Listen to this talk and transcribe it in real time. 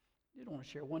want to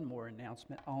share one more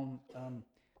announcement. On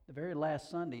the very last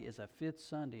Sunday is a fifth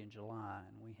Sunday in July,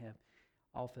 and we have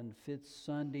often fifth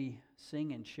Sunday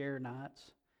sing and share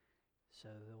nights. So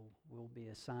there will be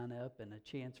a sign up and a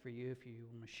chance for you if you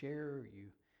want to share or you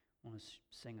want to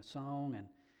sing a song.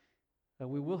 And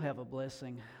we will have a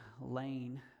blessing.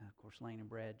 Lane, of course, Lane and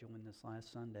Brad joined this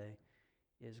last Sunday,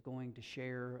 is going to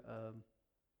share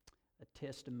a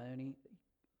testimony,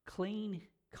 clean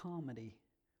comedy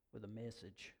with a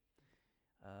message.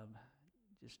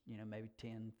 Just, maybe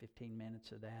 10, 15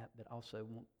 minutes of that, but also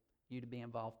want you to be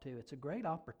involved too. It's a great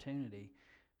opportunity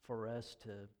for us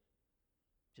to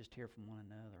just hear from one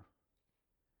another,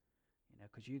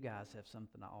 because you guys have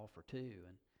something to offer too.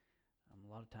 And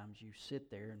a lot of times you sit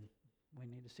there and we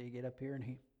need to see you get up here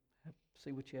and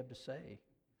see what you have to say.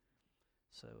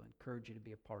 So I encourage you to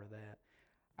be a part of that.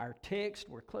 Our text,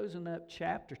 we're closing up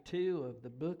chapter 2 of the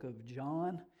book of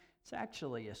John. It's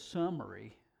actually a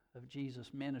summary of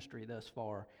Jesus' ministry thus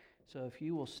far. So if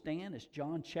you will stand, it's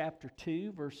John chapter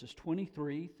 2, verses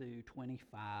 23 through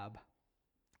 25.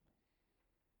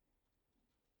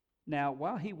 Now,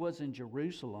 while he was in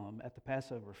Jerusalem at the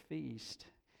Passover feast,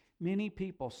 many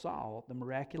people saw the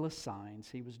miraculous signs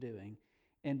he was doing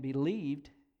and believed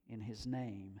in his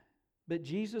name. But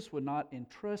Jesus would not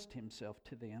entrust himself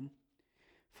to them,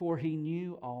 for he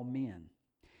knew all men.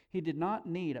 He did not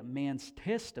need a man's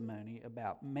testimony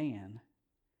about man,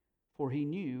 for he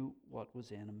knew what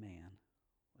was in a man.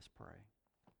 Let's pray.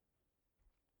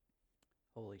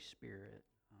 Holy Spirit,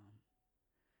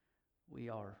 we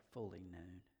are fully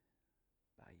known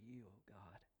by you, oh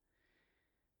God.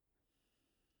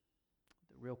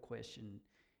 The real question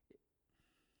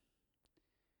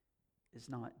is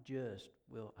not just,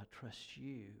 will I trust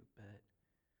you, but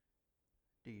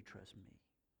do you trust me?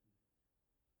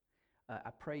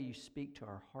 I pray you speak to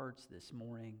our hearts this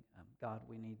morning. God,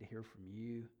 we need to hear from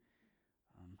you.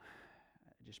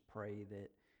 I just pray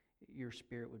that your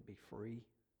Spirit would be free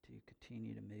to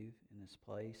continue to move in this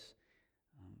place.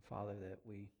 Father, that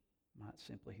we might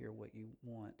simply hear what you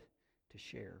want to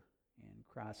share. In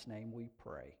Christ's name we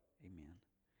pray. Amen.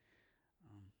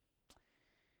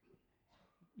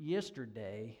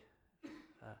 Yesterday,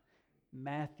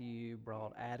 Matthew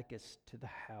brought Atticus to the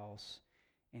house,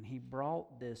 and he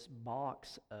brought this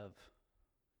box of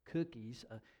cookies.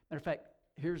 Matter of fact,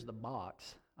 here's the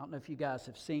box. I don't know if you guys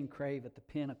have seen Crave at the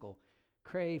Pinnacle.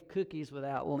 Crave Cookies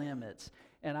Without Limits.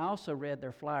 And I also read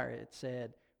their flyer. It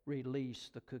said, "Release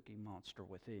the cookie monster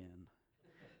within."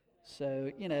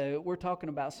 So, we're talking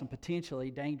about some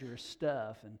potentially dangerous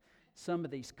stuff. And some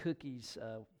of these cookies,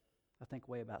 I think,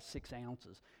 weigh about 6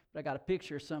 ounces. But I got a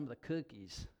picture of some of the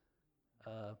cookies.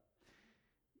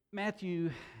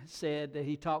 Matthew said that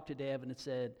he talked to Devin and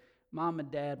said, "Mom and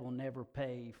Dad will never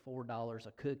pay $4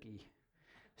 a cookie.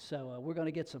 So we're going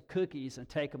to get some cookies and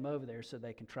take them over there so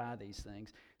they can try these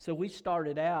things." So we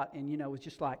started out, and, it was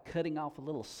just like cutting off a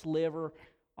little sliver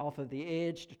off of the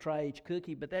edge to try each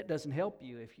cookie. But that doesn't help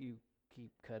you if you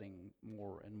keep cutting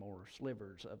more and more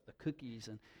slivers of the cookies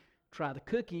and try the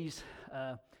cookies.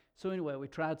 So anyway, we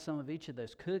tried some of each of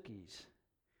those cookies.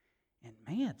 And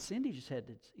man, Cindy just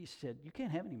he said, "You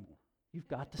can't have any more. You've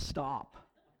got to stop.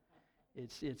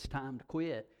 It's time to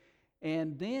quit."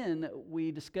 And then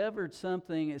we discovered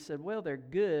something that said, well, they're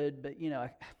good, but,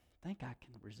 I think I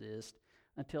can resist,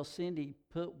 until Cindy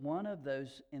put one of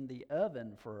those in the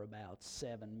oven for about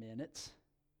 7 minutes.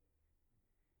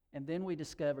 And then we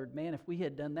discovered, man, if we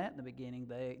had done that in the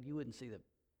beginning, you wouldn't see the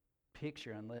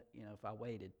picture unless, if I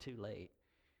waited too late.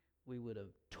 We would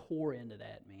have tore into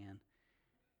that, man.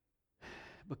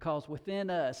 Because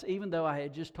within us, even though I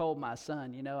had just told my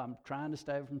son, I'm trying to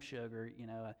stay away from sugar,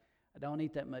 I don't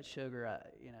eat that much sugar.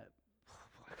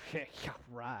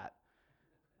 Right.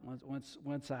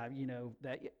 Once I,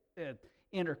 that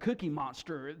inner cookie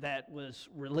monster that was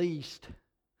released.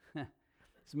 As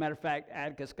a matter of fact,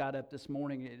 Atticus got up this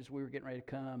morning as we were getting ready to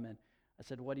come, and I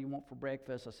said, "What do you want for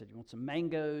breakfast?" I said, "You want some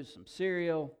mangoes, some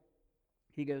cereal?"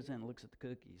 He goes in and looks at the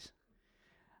cookies.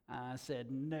 I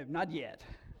said, "No, not yet."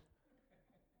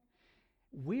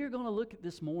 We're going to look at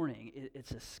this morning.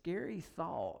 It's a scary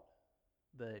thought,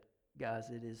 but guys,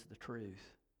 it is the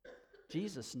truth.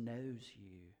 Jesus knows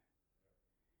you.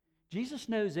 Jesus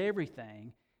knows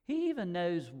everything. He even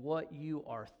knows what you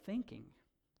are thinking,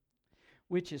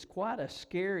 which is quite a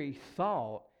scary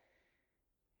thought.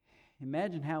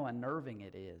 Imagine how unnerving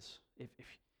it is if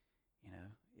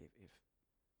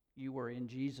you were in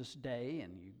Jesus' day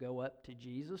and you go up to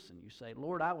Jesus and you say,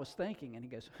 "Lord, I was thinking," and he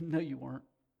goes, "No, you weren't.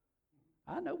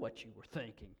 I know what you were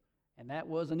thinking, and that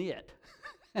wasn't it."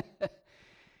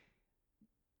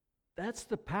 That's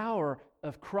the power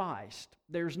of Christ.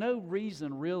 There's no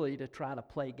reason really to try to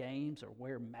play games or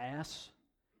wear masks,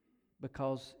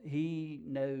 because He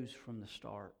knows from the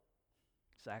start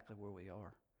exactly where we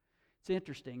are. It's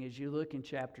interesting, as you look in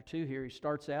chapter 2 here, he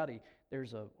starts out,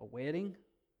 there's a wedding,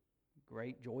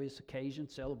 great joyous occasion,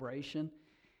 celebration.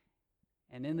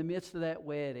 And in the midst of that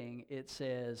wedding, it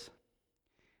says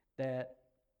that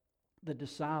the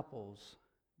disciples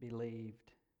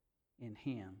believed in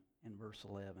Him. In verse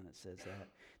 11, it says that.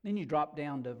 Then you drop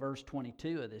down to verse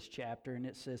 22 of this chapter, and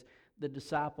it says, the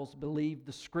disciples believed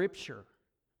the Scripture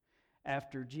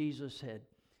after Jesus had,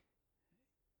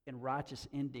 in righteous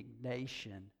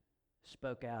indignation,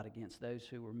 spoke out against those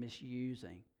who were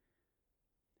misusing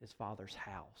His Father's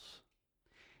house.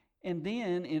 And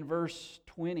then in verse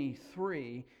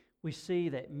 23, we see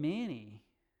that many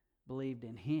believed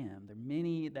in Him. There are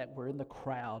many that were in the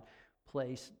crowd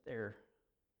placed their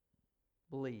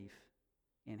belief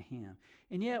in Him.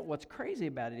 And yet what's crazy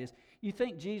about it is, you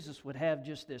think Jesus would have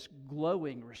just this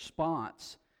glowing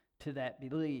response to that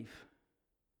belief.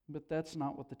 But that's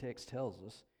not what the text tells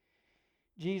us.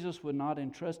 Jesus would not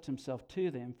entrust Himself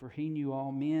to them, for He knew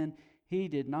all men. He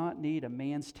did not need a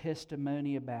man's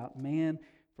testimony about man,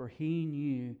 for He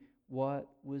knew what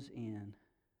was in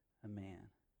a man.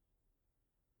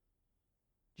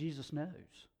 Jesus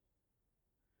knows.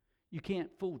 You can't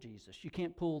fool Jesus. You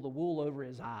can't pull the wool over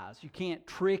His eyes. You can't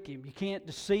trick Him. You can't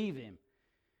deceive Him.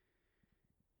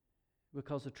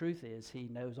 Because the truth is, He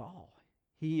knows all.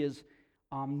 He is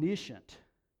omniscient.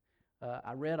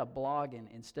 I read a blog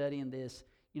in studying this,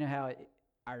 you know how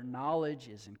our knowledge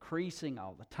is increasing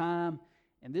all the time.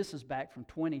 And this is back from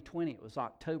 2020. It was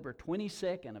October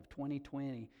 22nd of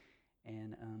 2020.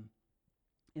 And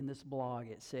in this blog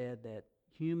it said that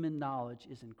human knowledge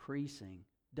is increasing,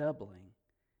 doubling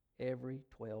every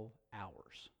 12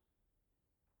 hours.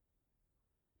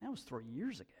 That was 3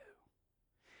 years ago.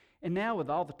 And now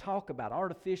with all the talk about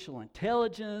artificial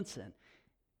intelligence and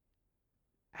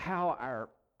how our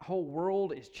whole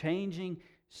world is changing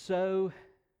so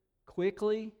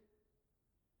quickly,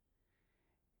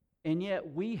 and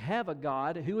yet we have a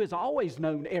God who has always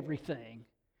known everything.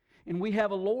 And we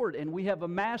have a Lord, and we have a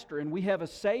Master, and we have a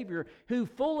Savior who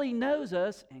fully knows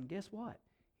us. And guess what?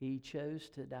 He chose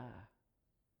to die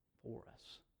for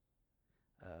us.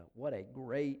 What a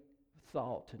great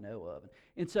thought to know of.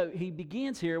 And so he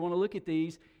begins here, I want to look at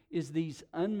these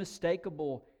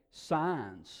unmistakable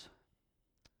signs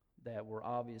that were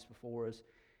obvious before us.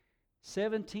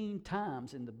 17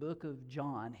 times in the book of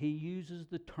John, he uses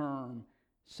the term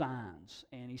signs.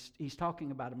 And he's talking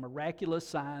about a miraculous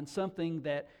sign, something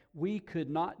that we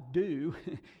could not do.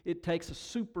 It takes a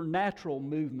supernatural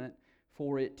movement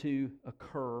for it to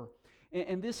occur.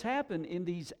 And this happened in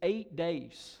these 8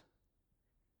 days.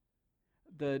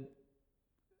 The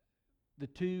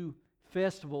two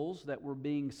festivals that were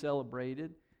being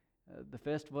celebrated, the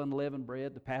Festival of Unleavened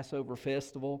Bread, the Passover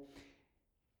Festival.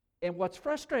 And what's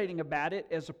frustrating about it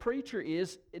as a preacher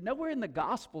is, nowhere in the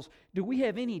Gospels do we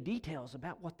have any details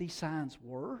about what these signs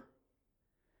were.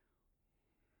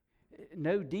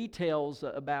 No details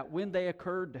about when they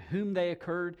occurred, to whom they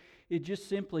occurred. It just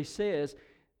simply says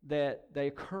that they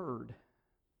occurred.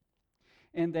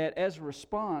 And that as a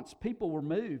response, people were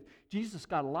moved. Jesus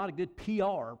got a lot of good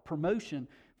PR, promotion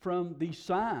from these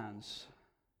signs.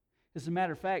 As a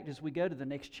matter of fact, as we go to the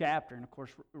next chapter, and of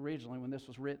course originally when this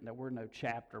was written there were no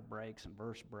chapter breaks and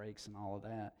verse breaks and all of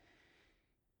that.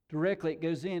 Directly it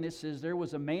goes in, it says, there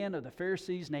was a man of the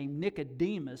Pharisees named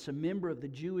Nicodemus, a member of the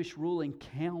Jewish ruling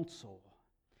council.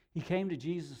 He came to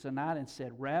Jesus at night and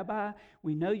said, Rabbi,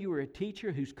 we know you are a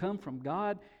teacher who's come from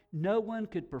God. No one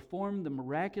could perform the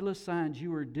miraculous signs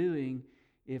you are doing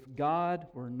if God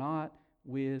were not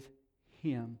with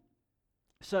him.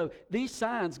 So these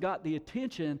signs got the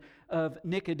attention of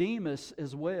Nicodemus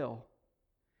as well.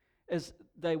 As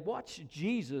they watched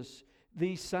Jesus,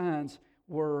 these signs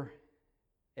were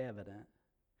evident.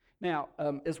 Now,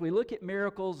 as we look at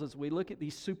miracles, as we look at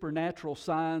these supernatural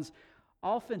signs,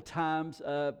 oftentimes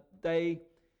when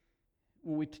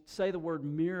we say the word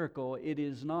miracle, it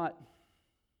is not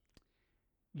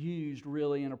used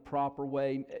really in a proper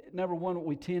way. Number one, what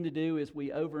we tend to do is we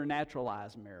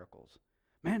overnaturalize miracles.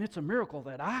 Man, it's a miracle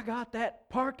that I got that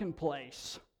parking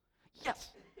place.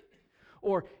 Yes.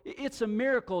 Or it's a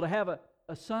miracle to have a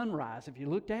sunrise. Have you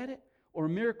looked at it? Or a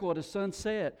miracle at a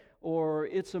sunset. Or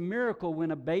it's a miracle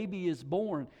when a baby is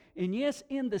born. And yes,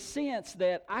 in the sense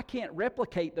that I can't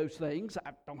replicate those things.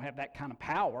 I don't have that kind of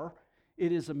power.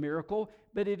 It is a miracle.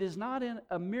 But it is not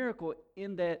a miracle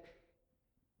in that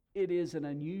it is an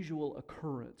unusual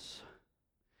occurrence.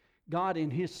 God in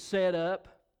His setup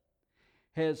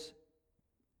has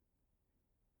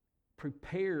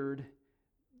prepared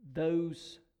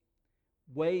those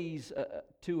ways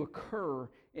to occur.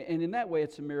 And in that way,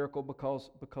 it's a miracle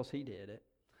because He did it.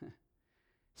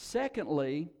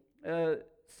 Secondly,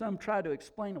 some try to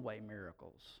explain away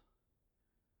miracles.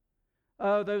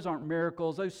 Oh, those aren't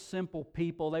miracles. Those simple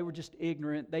people, they were just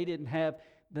ignorant. They didn't have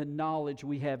the knowledge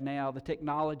we have now, the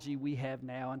technology we have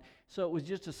now. And so it was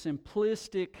just a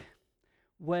simplistic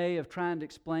way of trying to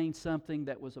explain something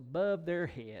that was above their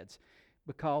heads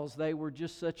because they were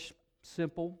just such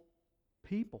simple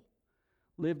people.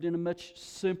 Lived in a much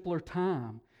simpler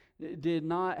time. Did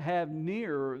not have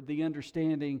near the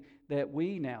understanding that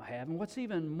we now have. And what's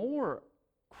even more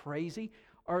crazy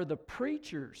are the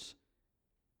preachers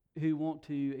who want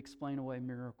to explain away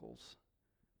miracles.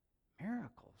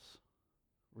 Miracles?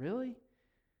 Really?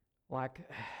 Like,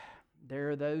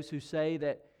 there are those who say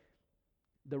that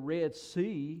the Red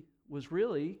Sea was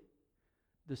really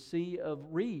the Sea of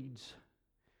Reeds.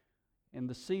 And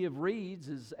the Sea of Reeds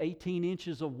is 18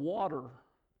 inches of water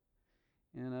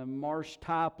in a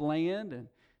marsh-type land. And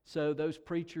so those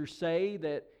preachers say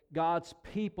that God's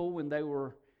people, when they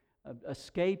were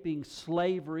escaping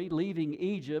slavery, leaving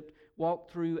Egypt,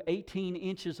 walked through 18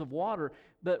 inches of water.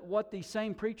 But what these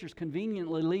same preachers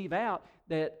conveniently leave out,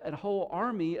 that a whole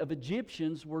army of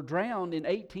Egyptians were drowned in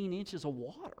 18 inches of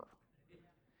water.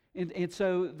 And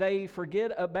so they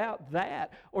forget about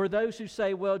that. Or those who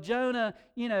say, well, Jonah,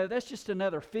 that's just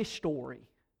another fish story.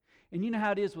 And you know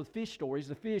how it is with fish stories.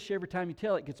 The fish, every time you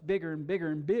tell it, gets bigger and bigger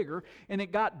and bigger. And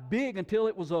it got big until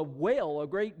it was a whale, a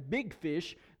great big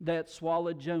fish that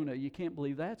swallowed Jonah. You can't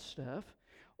believe that stuff.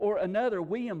 Or another,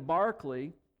 William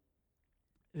Barclay,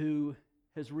 who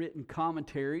has written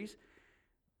commentaries,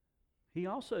 he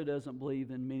also doesn't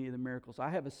believe in many of the miracles. I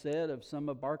have a set of some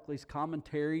of Barclay's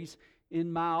commentaries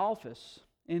in my office.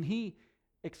 And he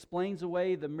explains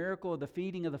away the miracle of the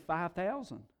feeding of the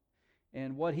 5,000.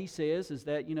 And what he says is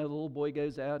that, the little boy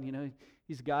goes out and,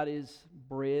 he's got his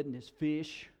bread and his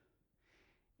fish.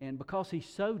 And because he's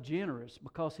so generous,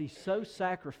 because he's so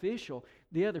sacrificial,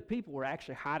 the other people were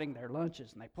actually hiding their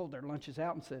lunches. And they pulled their lunches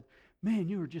out and said, man,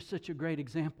 you were just such a great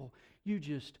example. You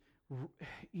just,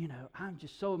 I'm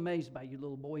just so amazed by you,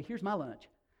 little boy. Here's my lunch.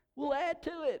 We'll add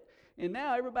to it. And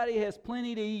now everybody has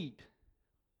plenty to eat.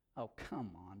 Oh,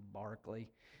 come on, Barclay.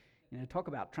 Talk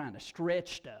about trying to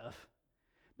stretch stuff.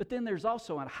 But then there's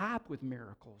also a hype with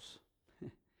miracles,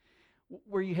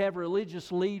 where you have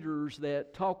religious leaders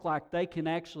that talk like they can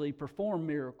actually perform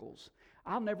miracles.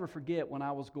 I'll never forget when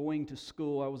I was going to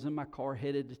school. I was in my car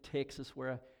headed to Texas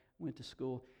where I went to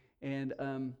school. And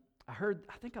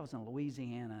I think I was in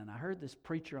Louisiana, and I heard this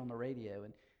preacher on the radio.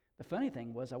 And the funny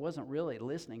thing was I wasn't really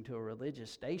listening to a religious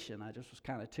station. I just was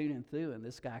kind of tuning through, and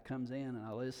this guy comes in, and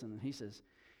I listen, and he says,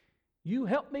 you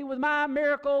help me with my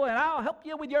miracle, and I'll help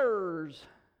you with yours.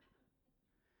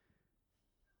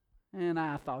 And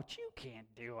I thought, you can't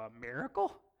do a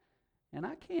miracle. And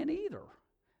I can't either.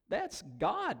 That's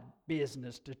God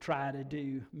business to try to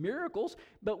do miracles.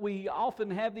 But we often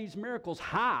have these miracles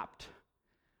hyped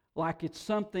like it's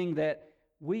something that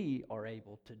we are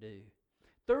able to do.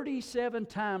 37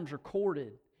 times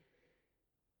recorded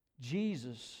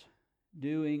Jesus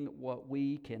doing what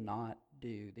we cannot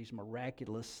do, these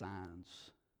miraculous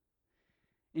signs.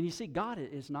 And you see, God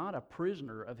is not a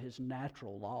prisoner of His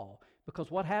natural law,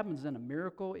 because what happens in a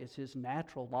miracle is His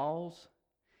natural laws.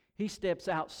 He steps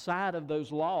outside of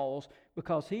those laws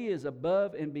because He is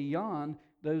above and beyond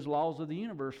those laws of the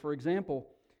universe. For example,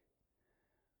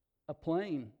 a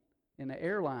plane in an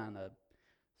airline, a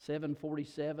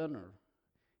 747, or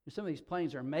some of these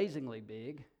planes are amazingly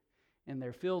big, and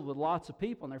they're filled with lots of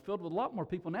people, and they're filled with a lot more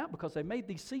people now because they made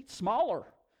these seats smaller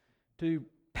to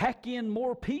pack in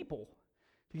more people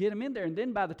to get them in there. And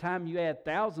then by the time you add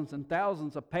thousands and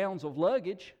thousands of pounds of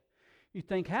luggage, you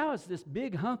think, how is this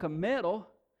big hunk of metal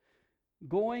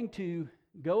going to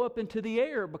go up into the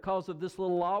air because of this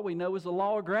little law we know is the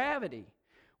law of gravity?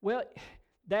 Well,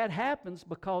 that happens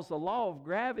because the law of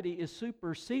gravity is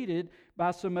superseded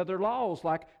by some other laws,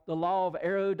 like the law of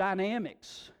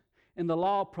aerodynamics and the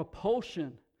law of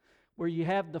propulsion, where you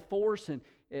have the force and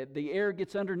the air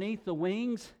gets underneath the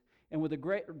wings, and with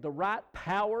the right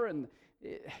power and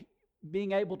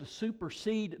being able to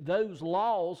supersede those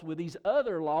laws with these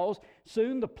other laws,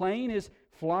 soon the plane is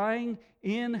flying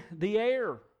in the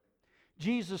air.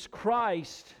 Jesus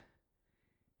Christ,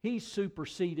 He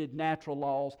superseded natural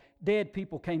laws. Dead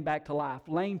people came back to life.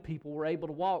 Lame people were able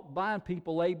to walk. Blind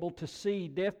people able to see.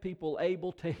 Deaf people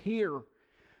able to hear.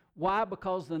 Why?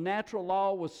 Because the natural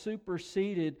law was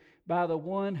superseded by the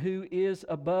one who is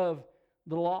above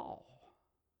the law.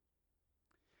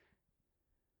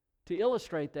 To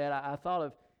illustrate that, I thought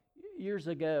of, Years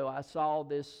ago, I saw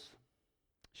this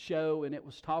show, and it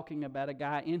was talking about a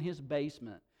guy in his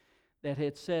basement that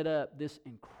had set up this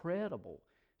incredible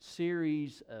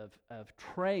series of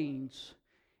trains,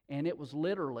 and it was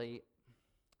literally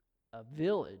a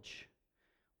village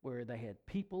where they had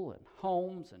people and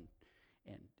homes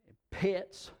and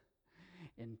pets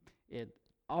and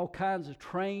all kinds of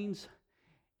trains,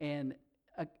 and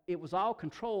it was all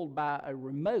controlled by a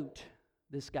remote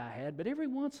this guy had. But every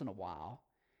once in a while,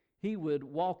 he would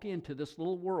walk into this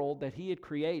little world that he had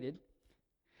created,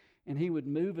 and he would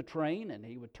move a train and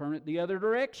he would turn it the other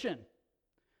direction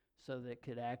so that it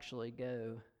could actually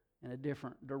go in a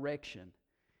different direction.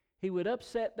 He would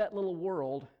upset that little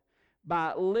world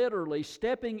by literally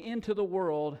stepping into the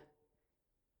world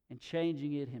and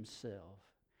changing it himself.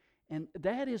 And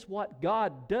that is what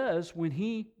God does when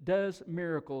He does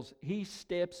miracles. He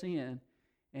steps in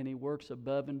and He works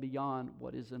above and beyond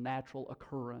what is a natural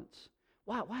occurrence.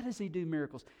 Why does He do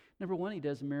miracles? Number one, He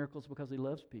does miracles because He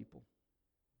loves people.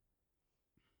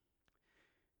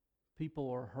 People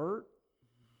are hurt.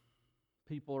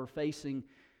 People are facing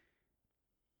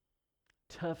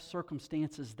tough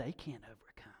circumstances they can't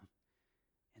overcome.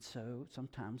 And so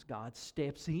sometimes God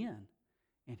steps in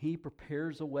and He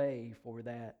prepares a way for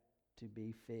that to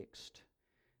be fixed.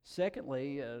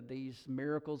 Secondly, these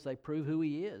miracles, they prove who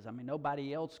He is. I mean,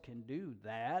 nobody else can do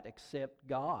that except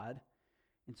God.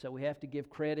 And so we have to give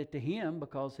credit to Him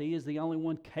because He is the only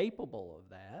one capable of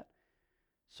that.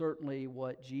 Certainly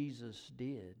what Jesus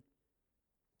did,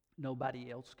 nobody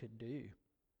else could do.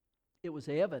 It was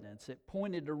evidence. It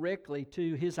pointed directly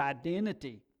to His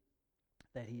identity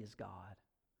that He is God.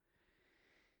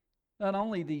 Not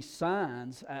only these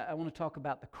signs, I want to talk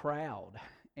about the crowd.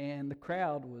 And the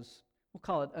crowd was, we'll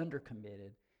call it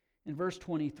undercommitted. In verse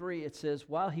 23, it says,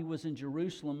 while He was in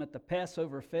Jerusalem at the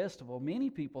Passover festival, many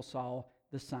people saw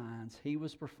the signs He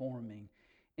was performing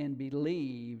and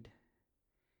believed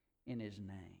in His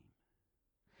name.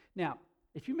 Now,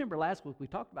 if you remember last week, we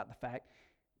talked about the fact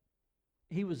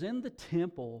He was in the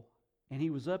temple and He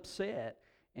was upset,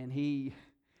 and He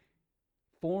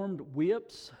formed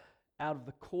whips out of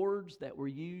the cords that were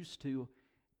used to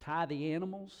tie the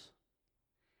animals.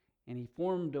 And He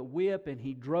formed a whip and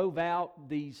He drove out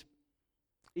these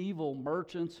evil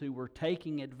merchants who were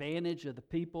taking advantage of the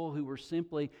people who were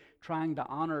simply trying to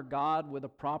honor God with a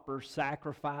proper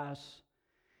sacrifice.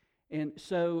 And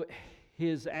so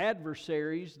His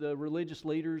adversaries, the religious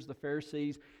leaders, the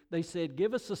Pharisees, they said,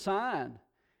 give us a sign.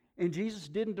 And Jesus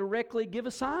didn't directly give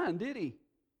a sign, did He?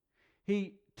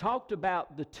 He talked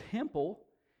about the temple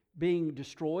being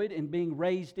destroyed and being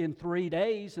raised in 3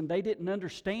 days, and they didn't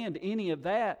understand any of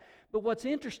that. But what's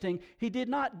interesting, He did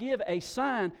not give a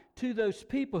sign to those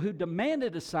people who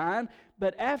demanded a sign,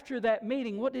 but after that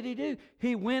meeting, what did He do?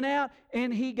 He went out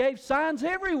and He gave signs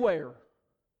everywhere.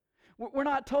 We're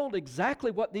not told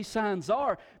exactly what these signs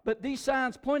are, but these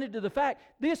signs pointed to the fact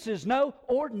this is no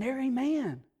ordinary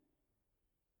man.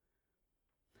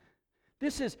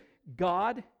 This is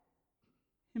God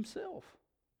Himself.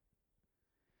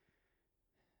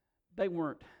 They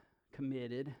weren't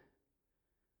committed,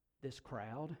 this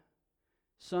crowd.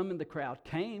 Some in the crowd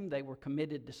came. They were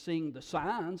committed to seeing the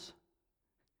signs.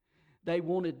 They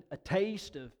wanted a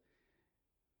taste of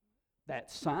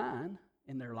that sign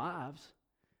in their lives,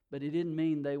 but it didn't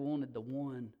mean they wanted the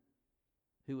one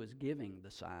who was giving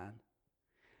the sign.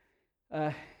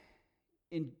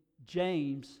 In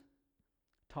James,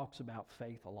 talks about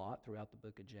faith a lot throughout the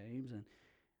book of James, and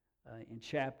in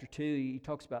chapter 2, he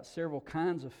talks about several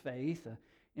kinds of faith.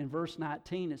 In verse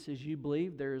 19, it says, you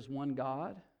believe there is one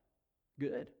God?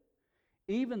 Good.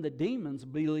 Even the demons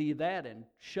believe that and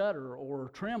shudder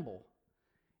or tremble.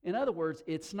 In other words,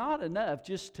 it's not enough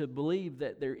just to believe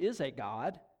that there is a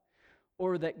God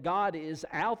or that God is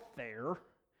out there.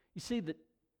 You see, the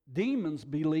demons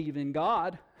believe in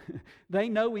God. They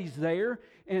know He's there,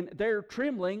 and they're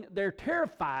trembling. They're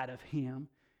terrified of Him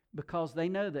because they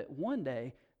know that one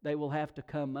day they will have to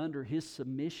come under His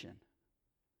submission.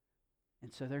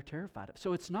 And so they're terrified of it.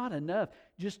 So it's not enough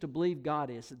just to believe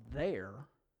God is there.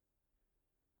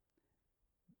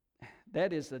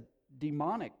 That is a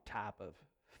demonic type of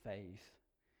faith.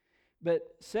 But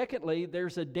secondly,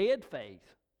 there's a dead faith.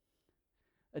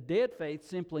 A dead faith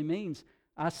simply means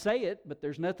I say it, but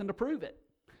there's nothing to prove it.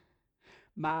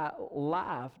 My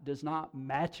life does not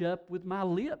match up with my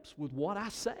lips, with what I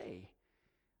say.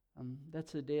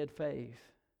 That's a dead faith.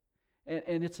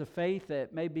 And it's a faith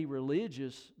that may be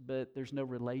religious, but there's no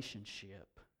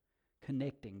relationship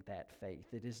connecting that faith.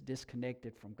 It is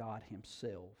disconnected from God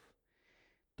Himself.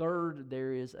 Third,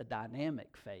 there is a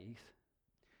dynamic faith.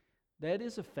 That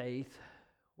is a faith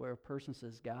where a person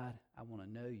says, God, I want to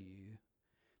know you.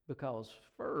 Because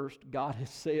first, God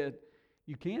has said,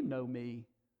 you can know me.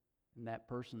 And that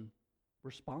person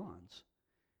responds.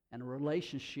 And a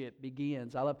relationship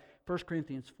begins. I love 1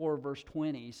 Corinthians 4, verse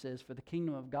 20. He says, for the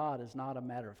kingdom of God is not a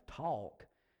matter of talk,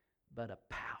 but of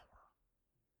power.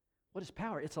 What is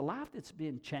power? It's a life that's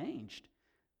been changed,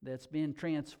 that's been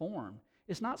transformed.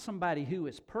 It's not somebody who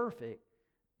is perfect,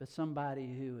 but somebody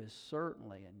who is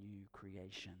certainly a new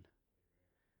creation.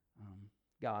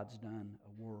 God's done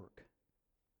a work.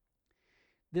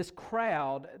 This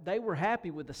crowd, they were happy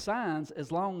with the signs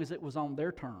as long as it was on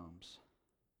their terms.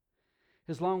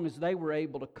 As long as they were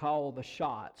able to call the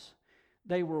shots.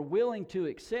 They were willing to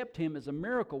accept him as a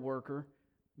miracle worker,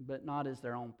 but not as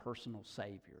their own personal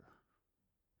Savior.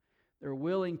 They're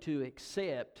willing to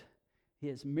accept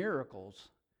his miracles,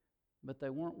 but they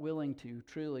weren't willing to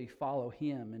truly follow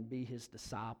him and be his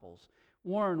disciples.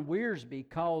 Warren Wiersbe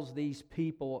calls these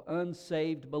people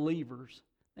unsaved believers.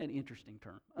 An interesting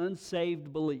term.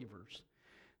 Unsaved believers.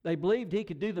 They believed he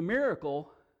could do the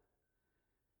miracle,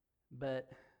 but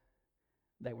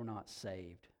they were not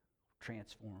saved,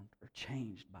 transformed, or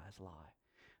changed by his life.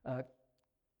 A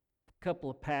couple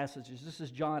of passages. This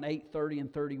is John 8:30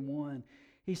 and 31.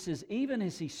 He says, even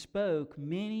as he spoke,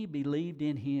 many believed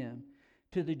in him.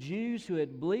 To the Jews who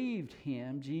had believed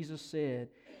him, Jesus said,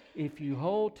 if you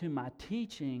hold to my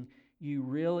teaching, you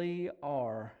really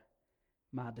are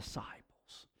my disciples.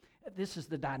 This is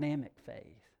the dynamic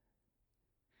faith.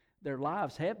 Their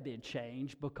lives have been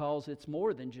changed because it's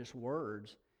more than just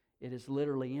words. It has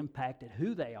literally impacted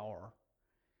who they are.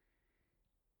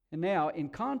 And now, in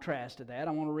contrast to that,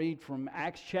 I want to read from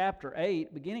Acts chapter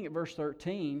 8, beginning at verse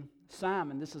 13.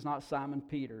 Simon, this is not Simon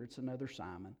Peter, it's another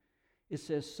Simon. It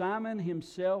says, Simon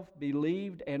himself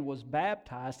believed and was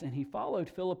baptized, and he followed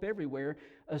Philip everywhere,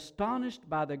 astonished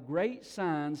by the great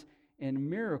signs and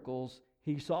miracles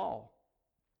he saw.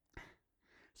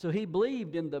 So he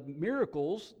believed in the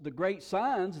miracles, the great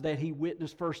signs that he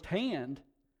witnessed firsthand.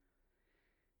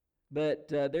 But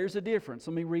there's a difference.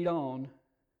 Let me read on.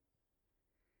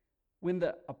 When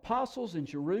the apostles in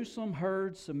Jerusalem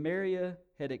heard Samaria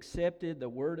had accepted the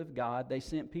word of God, they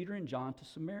sent Peter and John to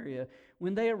Samaria.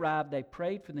 When they arrived, they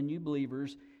prayed for the new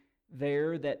believers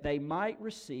there that they might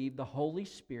receive the Holy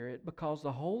Spirit, because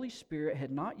the Holy Spirit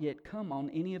had not yet come on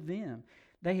any of them.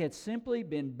 They had simply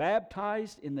been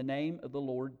baptized in the name of the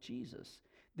Lord Jesus.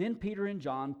 Then Peter and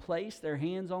John placed their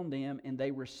hands on them, and they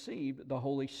received the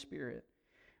Holy Spirit.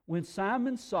 When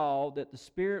Simon saw that the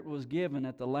Spirit was given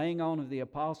at the laying on of the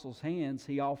apostles' hands,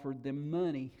 he offered them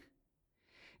money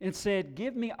and said,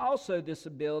 give me also this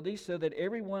ability, so that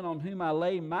everyone on whom I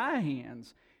lay my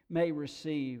hands may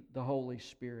receive the Holy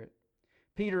Spirit.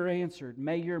 Peter answered,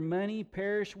 may your money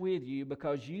perish with you,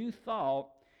 because you thought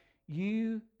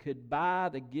you could buy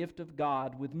the gift of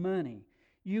God with money.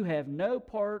 You have no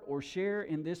part or share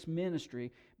in this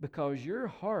ministry, because your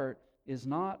heart is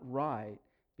not right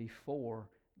before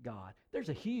God. There's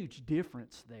a huge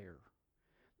difference there.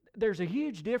 There's a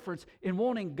huge difference in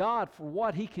wanting God for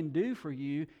what he can do for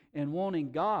you and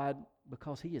wanting God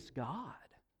because he is God.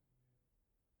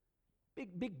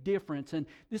 Big difference. And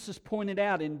this is pointed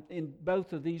out in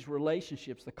both of these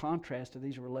relationships, the contrast of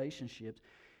these relationships.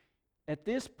 At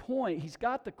this point, he's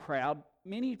got the crowd.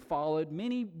 Many followed,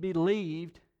 many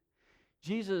believed.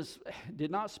 Jesus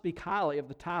did not speak highly of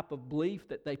the type of belief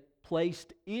that they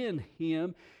placed in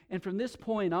him. And from this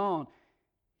point on,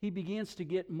 he begins to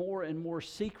get more and more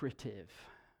secretive.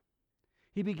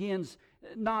 He begins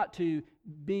not to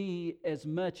be as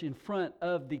much in front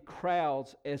of the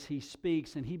crowds as he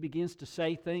speaks, and he begins to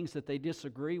say things that they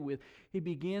disagree with. He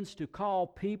begins to call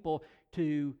people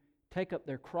to take up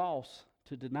their cross,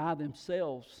 to deny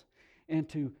themselves, and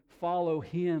to follow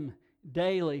him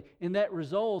daily. And that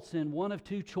results in one of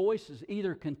two choices,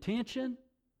 either contention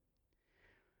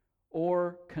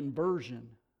or conversion.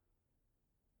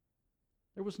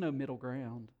 There was no middle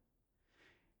ground.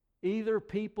 Either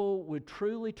people would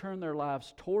truly turn their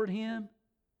lives toward him,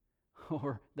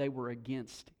 or they were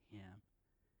against him.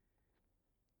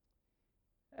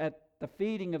 At the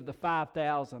feeding of the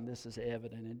 5,000, this is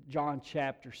evident. In John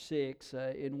chapter 6,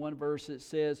 in one verse it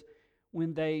says,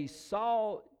 when they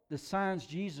saw the signs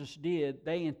Jesus did,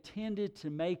 they intended to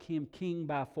make him king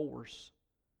by force.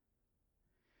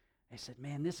 They said,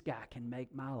 man, this guy can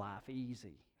make my life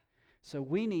easy. So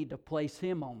we need to place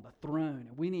him on the throne,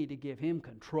 and we need to give him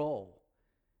control.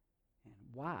 And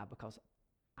why? Because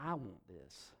I want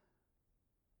this.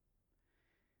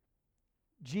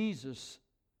 Jesus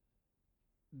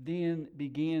then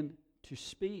began to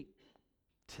speak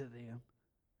to them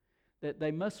that they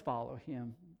must follow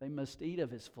him. They must eat of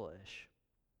his flesh.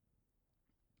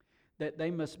 that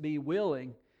they must be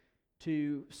willing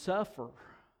to suffer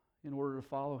in order to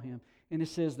follow Him. And it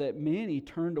says that many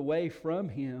turned away from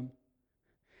Him.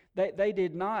 They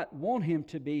did not want Him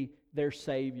to be their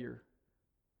Savior.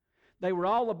 They were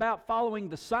all about following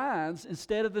the signs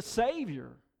instead of the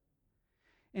Savior.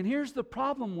 And here's the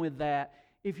problem with that.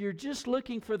 If you're just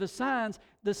looking for the signs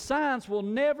will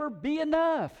never be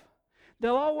enough.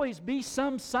 There'll always be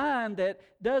some sign that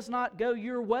does not go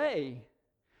your way.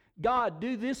 God,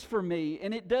 do this for me,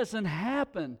 and it doesn't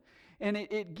happen. And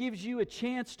it gives you a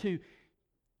chance to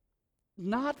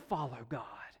not follow God,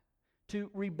 to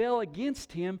rebel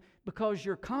against Him, because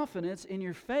your confidence in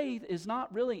your faith is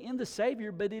not really in the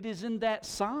Savior, but it is in that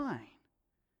sign.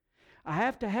 I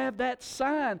have to have that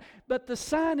sign, but the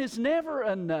sign is never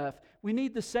enough. We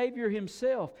need the Savior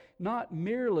Himself, not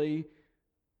merely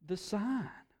the sign.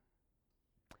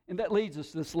 And that leads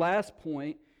us to this last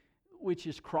point, which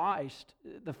is Christ.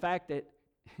 The fact that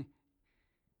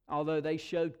although they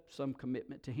showed some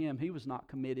commitment to Him, He was not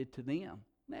committed to them.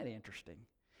 Isn't that interesting?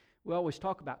 We always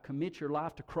talk about commit your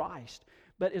life to Christ.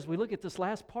 But as we look at this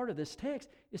last part of this text,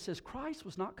 it says Christ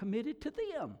was not committed to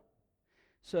them.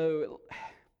 So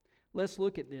let's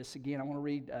look at this again. I want to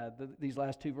read these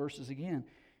last two verses again.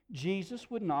 Jesus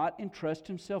would not entrust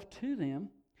Himself to them,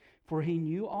 for He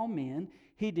knew all men.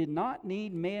 He did not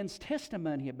need man's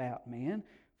testimony about man,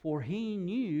 for He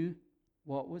knew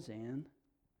what was in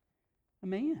a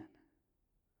man.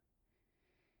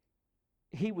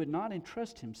 He would not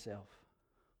entrust Himself.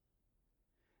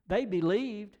 They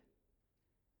believed.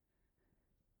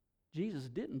 Jesus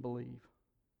didn't believe.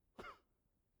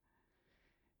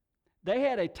 They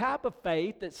had a type of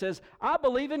faith that says, I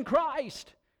believe in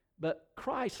Christ. But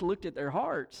Christ looked at their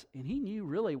hearts, and He knew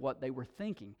really what they were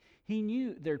thinking. He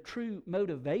knew their true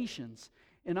motivations.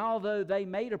 And although they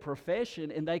made a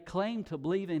profession and they claimed to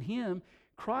believe in Him,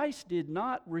 Christ did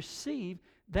not receive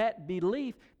that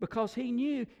belief, because He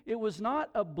knew it was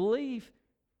not a belief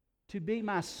to be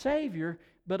my Savior,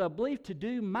 but a belief to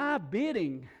do my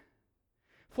bidding.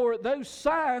 For those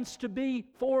signs to be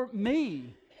for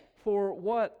me, for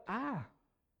what I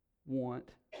want.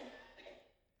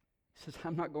 He says,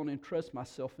 I'm not going to entrust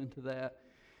myself into that.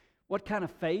 What kind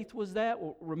of faith was that?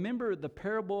 Well, remember the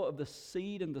parable of the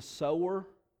seed and the sower?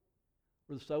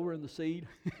 Or the sower and the seed?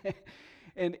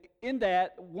 And in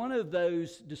that, one of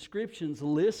those descriptions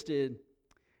listed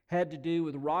had to do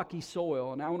with rocky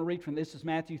soil. And I want to read from this. This is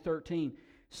Matthew 13.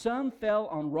 Some fell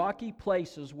on rocky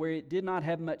places where it did not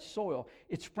have much soil.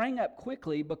 It sprang up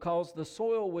quickly because the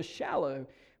soil was shallow.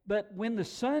 But when the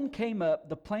sun came up,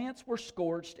 the plants were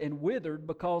scorched and withered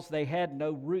because they had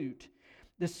no root.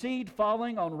 The seed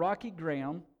falling on rocky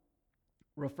ground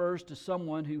refers to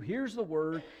someone who hears the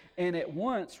word and at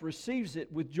once receives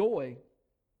it with joy.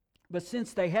 But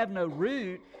since they have no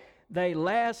root, they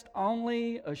last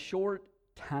only a short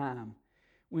time.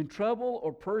 When trouble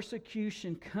or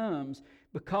persecution comes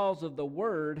because of the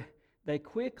word, they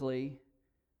quickly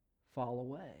fall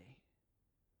away.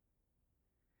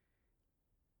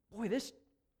 Boy, this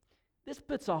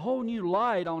puts a whole new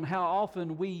light on how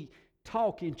often we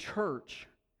talk in church.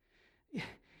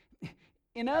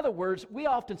 In other words, we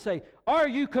often say, are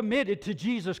you committed to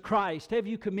Jesus Christ? Have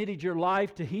you committed your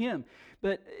life to Him?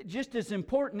 But just as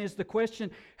important is the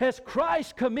question, has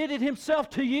Christ committed Himself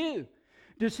to you?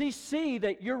 Does He see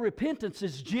that your repentance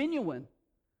is genuine?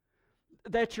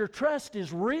 That your trust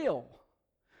is real?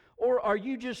 Or are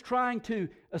you just trying to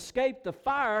escape the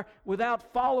fire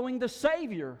without following the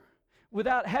Savior?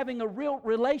 Without having a real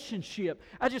relationship?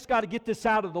 I just got to get this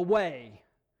out of the way.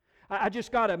 I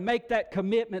just got to make that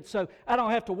commitment so I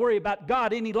don't have to worry about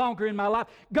God any longer in my life.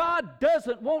 God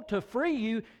doesn't want to free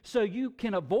you so you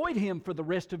can avoid Him for the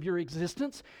rest of your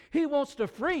existence. He wants to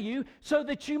free you so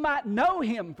that you might know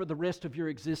Him for the rest of your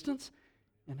existence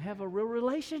and have a real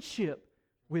relationship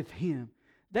with Him.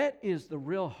 That is the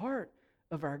real heart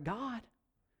of our God.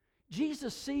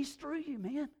 Jesus sees through you,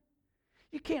 man.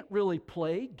 You can't really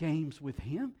play games with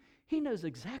Him. He knows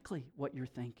exactly what you're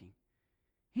thinking.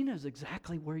 He knows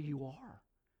exactly where you are.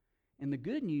 And the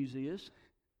good news is,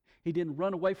 He didn't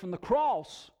run away from the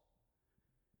cross.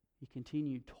 He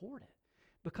continued toward it.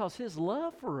 Because His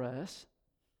love for us,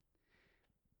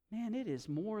 man, it is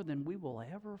more than we will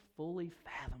ever fully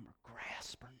fathom or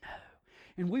grasp or know.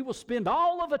 And we will spend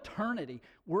all of eternity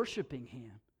worshiping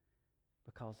Him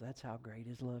because that's how great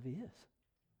His love is.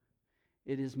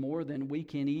 It is more than we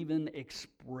can even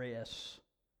express.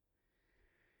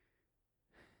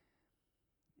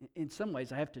 In some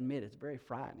ways, I have to admit, it's very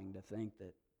frightening to think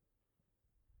that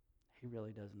He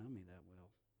really does know me that well.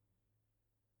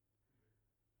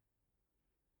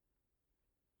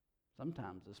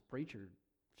 Sometimes this preacher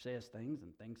says things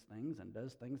and thinks things and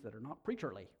does things that are not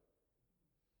preacherly.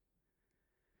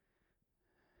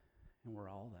 And we're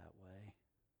all that way.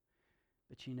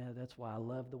 But you know, that's why I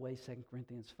love the way 2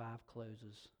 Corinthians 5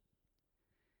 closes.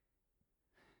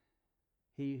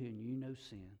 He who knew no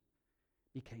sin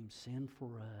became sin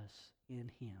for us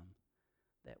in him,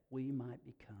 that we might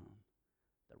become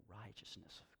the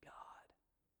righteousness of God.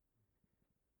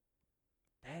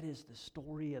 That is the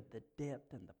story of the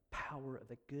depth and the power of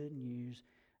the good news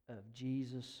of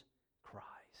Jesus Christ.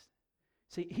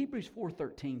 See, Hebrews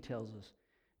 4:13 tells us,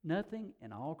 nothing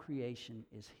in all creation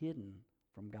is hidden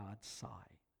from God's sight.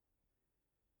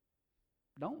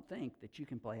 Don't think that you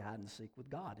can play hide and seek with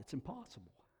God. It's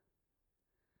impossible.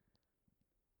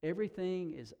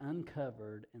 Everything is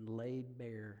uncovered and laid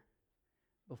bare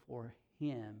before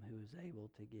him who is able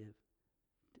to give,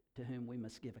 to whom we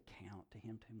must give account, to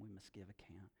him to whom we must give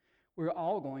account. We're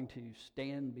all going to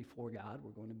stand before God.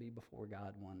 We're going to be before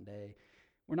God one day.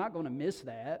 We're not going to miss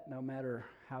that, no matter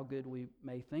how good we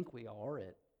may think we are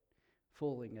at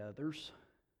fooling others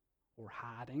or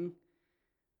hiding.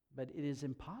 But it is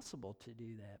impossible to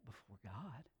do that before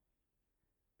God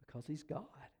because he's God.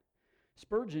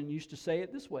 Spurgeon used to say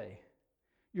it this way,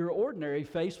 your ordinary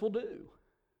face will do.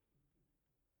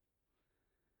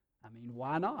 I mean,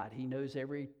 why not? He knows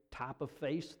every type of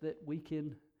face that we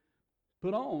can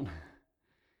put on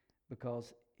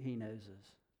because he knows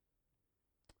us.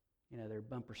 You know, there are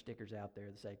bumper stickers out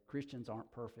there that say, Christians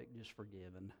aren't perfect, just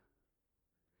forgiven.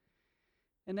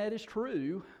 And that is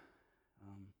true.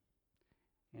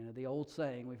 You know, the old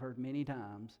saying we've heard many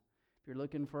times, if you're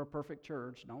looking for a perfect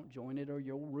church, don't join it or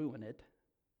you'll ruin it.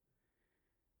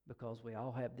 Because we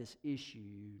all have this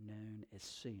issue known as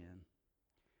sin.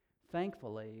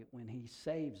 Thankfully, when he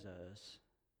saves us,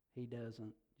 he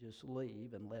doesn't just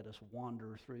leave and let us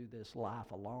wander through this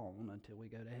life alone until we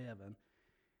go to heaven.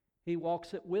 He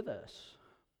walks it with us.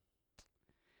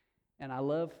 And I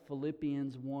love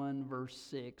Philippians 1 verse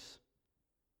 6.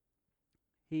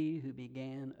 He who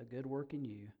began a good work in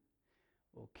you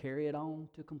will carry it on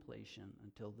to completion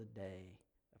until the day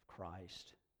of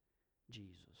Christ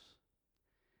Jesus.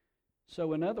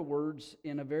 So in other words,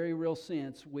 in a very real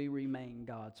sense, we remain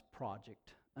God's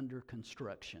project under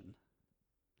construction.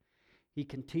 He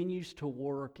continues to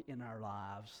work in our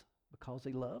lives because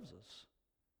he loves us.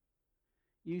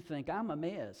 You think, I'm a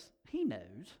mess. He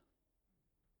knows.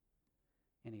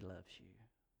 And he loves you.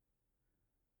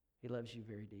 He loves you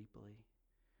very deeply.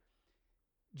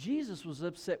 Jesus was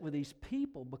upset with these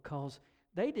people because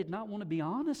they did not want to be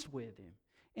honest with him.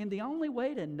 And the only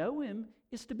way to know him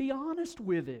is to be honest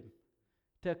with him,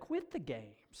 to quit the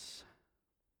games.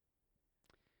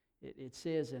 It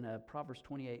says in Proverbs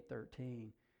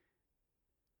 28:13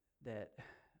 that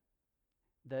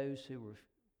those who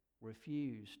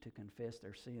refuse to confess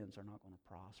their sins are not going to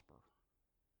prosper.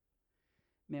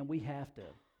 Man, we have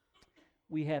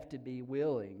to be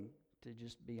willing to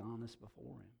just be honest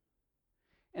before him.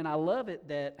 And I love it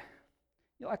that,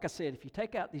 like I said, if you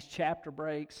take out these chapter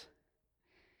breaks,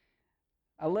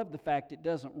 I love the fact it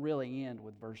doesn't really end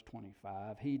with verse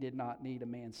 25. He did not need a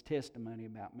man's testimony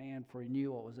about man, for he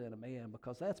knew what was in a man,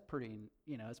 because that's pretty,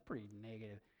 it's pretty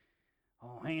negative.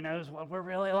 Oh, he knows what we're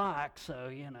really like, so,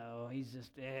 he's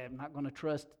just, I'm not going to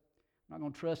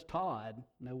trust Todd.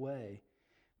 No way.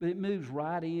 But it moves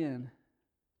right in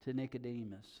to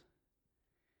Nicodemus.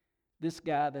 This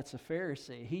guy that's a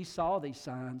Pharisee, he saw these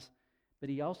signs, but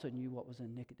he also knew what was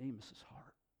in Nicodemus'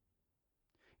 heart.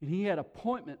 And he had an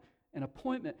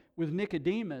appointment with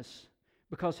Nicodemus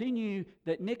because he knew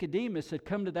that Nicodemus had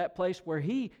come to that place where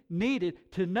he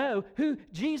needed to know who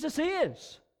Jesus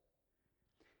is.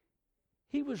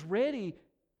 He was ready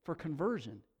for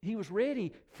conversion. He was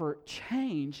ready for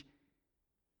change.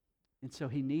 And so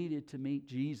he needed to meet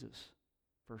Jesus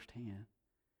firsthand.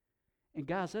 And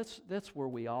guys, that's where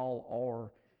we all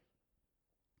are.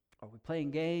 Are we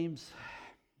playing games?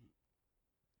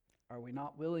 Are we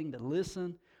not willing to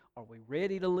listen? Are we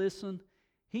ready to listen?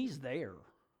 He's there.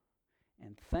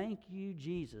 And thank you,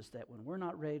 Jesus, that when we're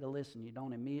not ready to listen, you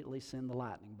don't immediately send the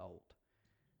lightning bolt.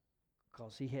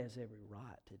 Because he has every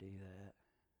right to do that.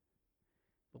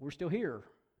 But we're still here.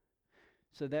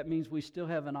 So that means we still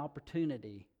have an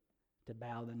opportunity to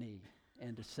bow the knee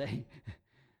and to say,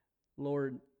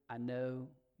 Lord, I know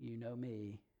you know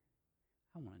me.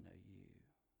 I want to know you.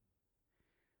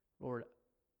 Lord,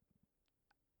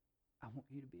 I want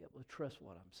you to be able to trust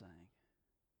what I'm saying.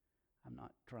 I'm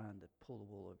not trying to pull the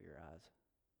wool over your eyes.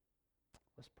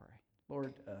 Let's pray.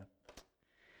 Lord,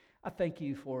 I thank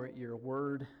you for your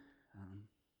word.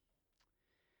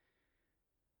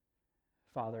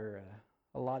 Father,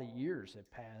 a lot of years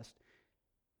have passed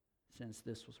since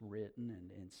this was written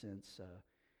and since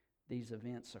these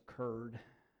events occurred.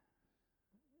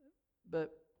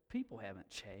 But people haven't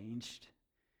changed.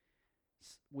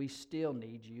 We still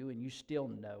need you, and you still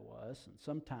know us, and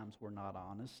sometimes we're not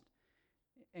honest.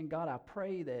 And God, I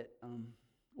pray that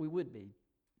we would be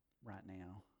right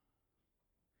now.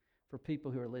 For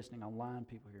people who are listening online,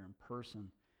 people here in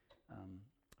person,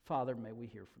 Father, may we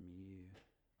hear from you.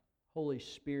 Holy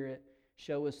Spirit,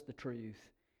 show us the truth,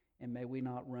 and may we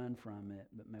not run from it,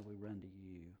 but may we run to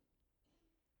you.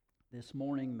 This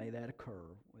morning, may that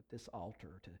occur with this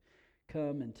altar, to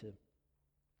come and to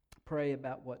pray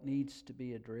about what needs to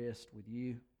be addressed with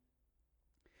you,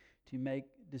 to make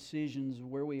decisions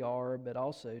where we are, but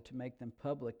also to make them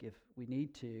public if we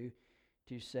need to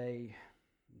say,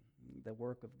 the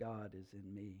work of God is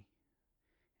in me,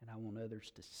 and I want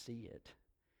others to see it.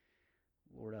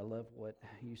 Lord, I love what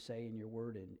you say in your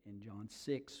word in John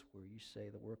 6, where you say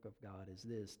the work of God is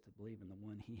this, to believe in the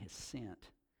one he has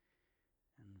sent.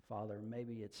 And Father,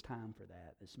 maybe it's time for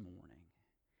that this morning.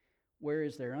 Where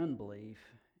is there unbelief,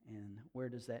 and where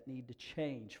does that need to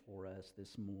change for us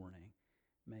this morning?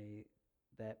 May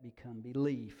that become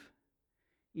belief.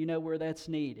 You know where that's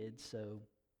needed, so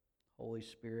Holy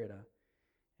Spirit,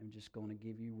 I'm just going to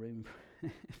give you room.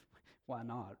 Why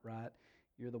not, right?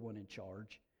 You're the one in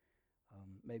charge.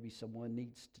 Maybe someone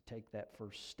needs to take that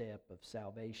first step of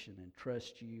salvation and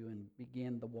trust you and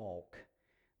begin the walk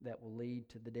that will lead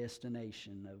to the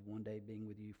destination of one day being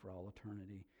with you for all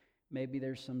eternity. Maybe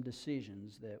there's some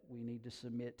decisions that we need to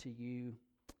submit to you.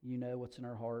 You know what's in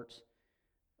our hearts.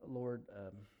 Lord,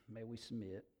 may we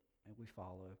submit, may we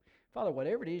follow. Father,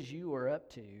 whatever it is you are up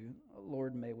to,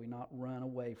 Lord, may we not run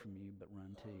away from you, but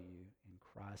run to you. In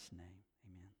Christ's name.